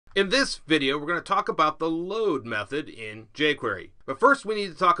In this video, we're going to talk about the load method in jQuery. But first, we need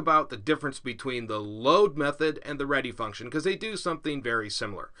to talk about the difference between the load method and the ready function because they do something very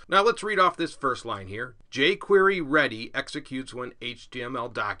similar. Now, let's read off this first line here. jQuery ready executes when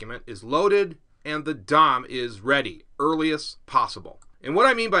HTML document is loaded and the DOM is ready, earliest possible. And what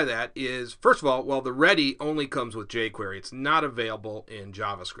I mean by that is, first of all, well, the ready only comes with jQuery. It's not available in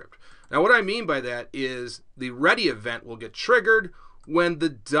JavaScript. Now, what I mean by that is the ready event will get triggered when the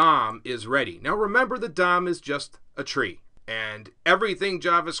DOM is ready. Now remember, the DOM is just a tree, and everything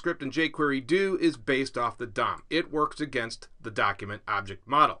JavaScript and jQuery do is based off the DOM. It works against the document object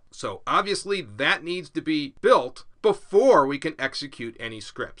model. So obviously that needs to be built before we can execute any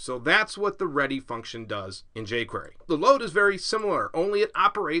script. So that's what the ready function does in jQuery. The load is very similar, only it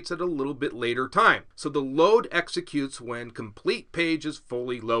operates at a little bit later time. So the load executes when complete page is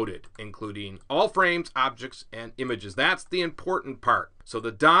fully loaded, including all frames, objects, and images. That's the important part. So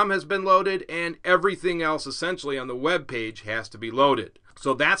the DOM has been loaded and everything else essentially on the web page has to be loaded.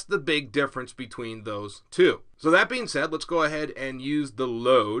 So that's the big difference between those two. So that being said, let's go ahead and use the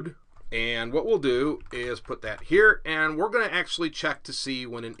load. And what we'll do is put that here, and we're going to actually check to see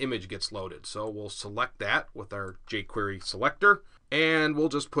when an image gets loaded. So we'll select that with our jQuery selector, and we'll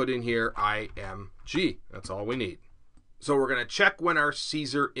just put in here IMG. That's all we need. So we're going to check when our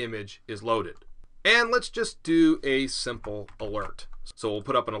Caesar image is loaded. And let's just do a simple alert. So we'll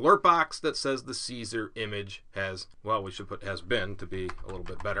put up an alert box that says the Caesar image has, well, we should put has been to be a little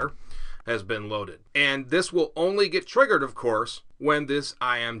bit better, has been loaded. And this will only get triggered, of course, when this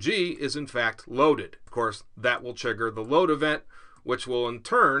IMG is in fact loaded. Of course, that will trigger the load event, which will in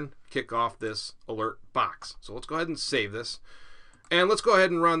turn kick off this alert box. So let's go ahead and save this. And let's go ahead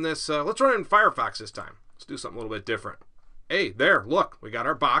and run this. Let's run it in Firefox this time. Let's do something a little bit different. Hey, there, look, we got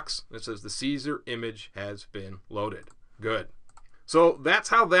our box. It says the Caesar image has been loaded. Good. So that's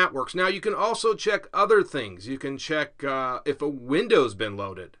how that works. Now you can also check other things. You can check if a window's been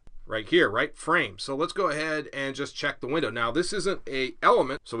loaded. Right here, right? Frame. So let's go ahead and just check the window. Now this isn't a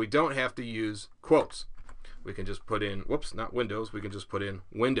element, so we don't have to use quotes. We can just put in, whoops, not windows, we can just put in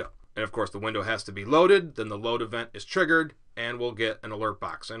window. And of course the window has to be loaded, then the load event is triggered, and we'll get an alert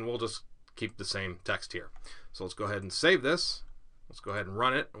box. And we'll just keep the same text here. So let's go ahead and save this. Let's go ahead and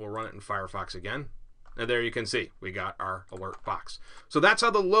run it. We'll run it in Firefox again. And there you can see, we got our alert box. So that's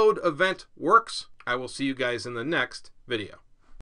how the load event works. I will see you guys in the next video.